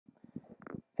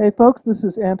Hey folks, this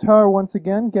is Antar once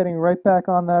again, getting right back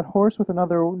on that horse with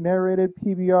another narrated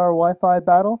PBR Wi-Fi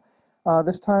battle.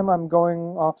 This time I'm going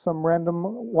off some random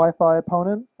Wi-Fi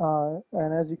opponent,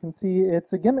 and as you can see,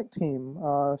 it's a gimmick team,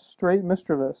 straight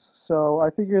mischievous. So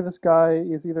I figure this guy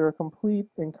is either a complete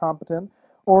incompetent,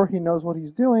 or he knows what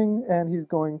he's doing, and he's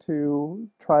going to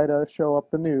try to show up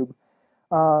the noob.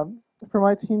 Um, for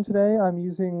my team today, I'm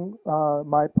using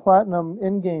my Platinum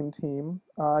in-game team.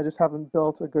 I just haven't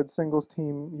built a good singles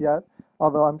team yet,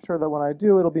 although I'm sure that when I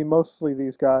do, it'll be mostly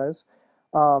these guys.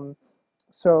 Um,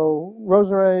 so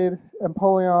Roserade,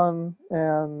 Empoleon,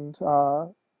 and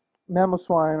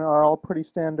Mamoswine are all pretty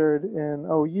standard in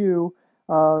OU.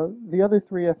 The other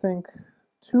three, I think,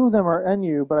 two of them are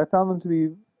NU, but I found them to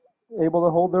be able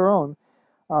to hold their own,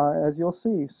 as you'll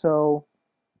see. So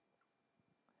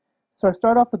I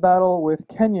start off the battle with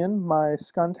Kenyon, my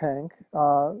Skuntank,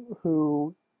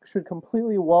 who should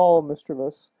completely wall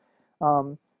Mischievous.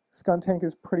 Skuntank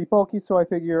is pretty bulky, so I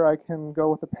figure I can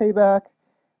go with a payback,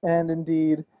 and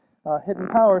indeed, Hidden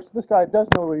Power. So this guy does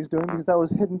know what he's doing, because that was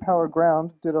Hidden Power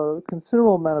ground, did a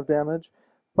considerable amount of damage,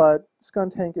 but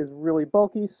Skuntank is really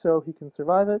bulky, so he can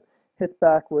survive it, hits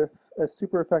back with a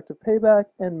super effective payback,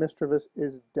 and Mischievous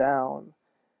is down.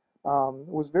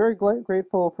 Was very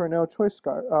grateful for no choice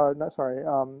scar,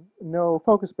 no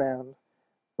focus band,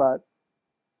 but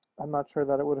I'm not sure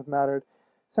that it would have mattered.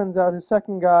 Sends out his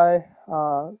second guy.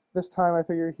 This time I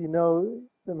figure he knows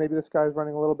that maybe this guy's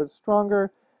running a little bit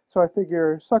stronger, so I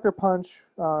figure Sucker Punch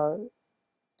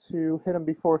to hit him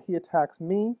before he attacks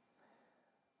me,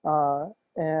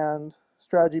 and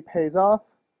strategy pays off.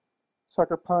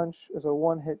 Sucker Punch is a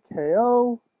one-hit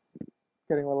KO,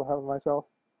 getting a little ahead of myself.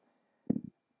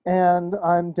 And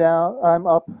I'm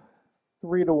up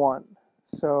 3-1.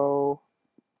 So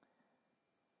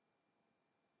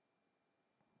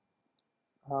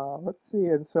let's see.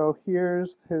 And so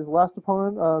here's his last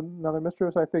opponent, another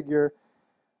Mischievous. I figure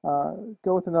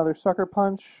go with another Sucker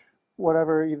Punch,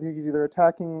 whatever. He's either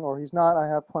attacking or he's not. I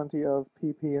have plenty of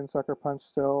PP and Sucker Punch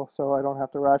still, so I don't have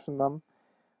to ration them.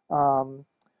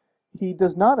 He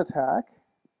does not attack,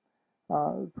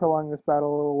 prolonging this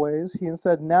battle a little ways. He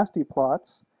instead nasty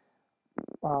plots.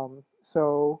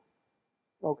 So,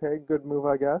 okay, good move,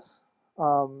 I guess.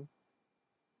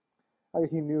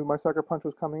 He knew my Sucker Punch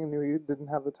was coming and knew he didn't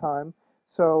have the time.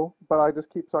 So, but I just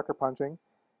keep Sucker Punching.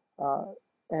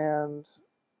 And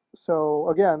so,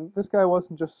 again, this guy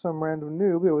wasn't just some random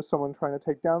noob. It was someone trying to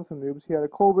take down some noobs. He had a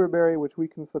Colbur Berry, which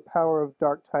weakens the power of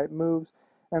Dark-type moves.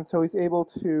 And so he's able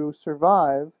to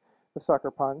survive the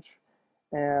Sucker Punch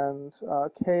and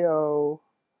KO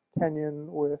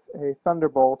Kenyon with a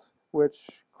Thunderbolt,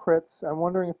 which crits. I'm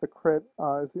wondering if the crit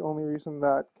is the only reason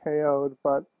that KO'd,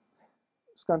 but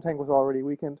Skuntank was already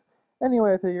weakened.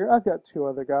 Anyway, I figure I've got two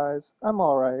other guys. I'm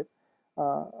alright.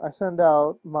 I send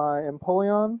out my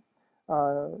Empoleon,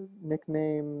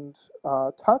 nicknamed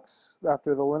Tux,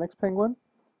 after the Linux Penguin.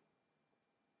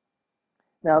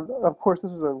 Now, of course,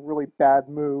 this is a really bad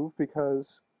move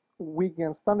because weak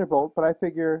against Thunderbolt, but I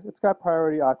figure it's got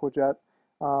priority Aqua Jet.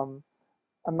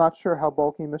 I'm not sure how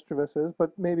bulky Mischievous is,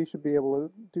 but maybe should be able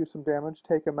to do some damage,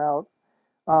 take him out.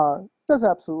 Does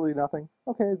absolutely nothing.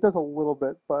 Okay, it does a little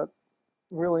bit, but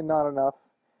really not enough.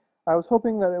 I was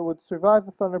hoping that it would survive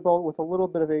the Thunderbolt with a little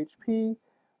bit of HP,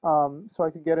 so I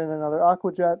could get in another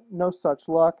Aqua Jet. No such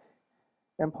luck.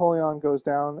 Empoleon goes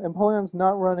down. Empoleon's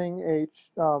not running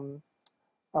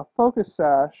a Focus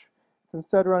Sash. It's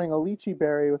instead running a Lychee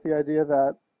Berry with the idea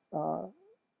that...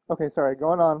 okay, sorry,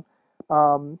 going on.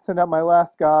 Send out my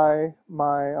last guy,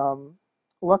 my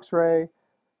Luxray,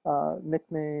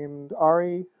 nicknamed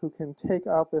Ari, who can take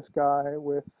out this guy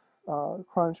with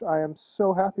Crunch. I am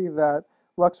so happy that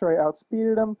Luxray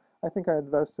outspeeded him. I think I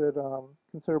invested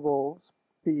considerable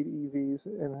speed EVs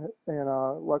in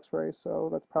Luxray, so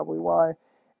that's probably why.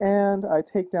 And I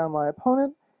take down my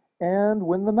opponent and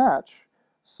win the match.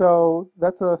 So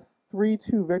that's a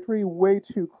 3-2 victory, way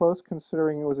too close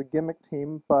considering it was a gimmick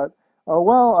team, but oh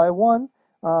well, I won.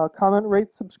 Comment,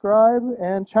 rate, subscribe,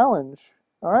 and challenge.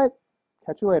 All right,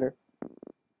 catch you later.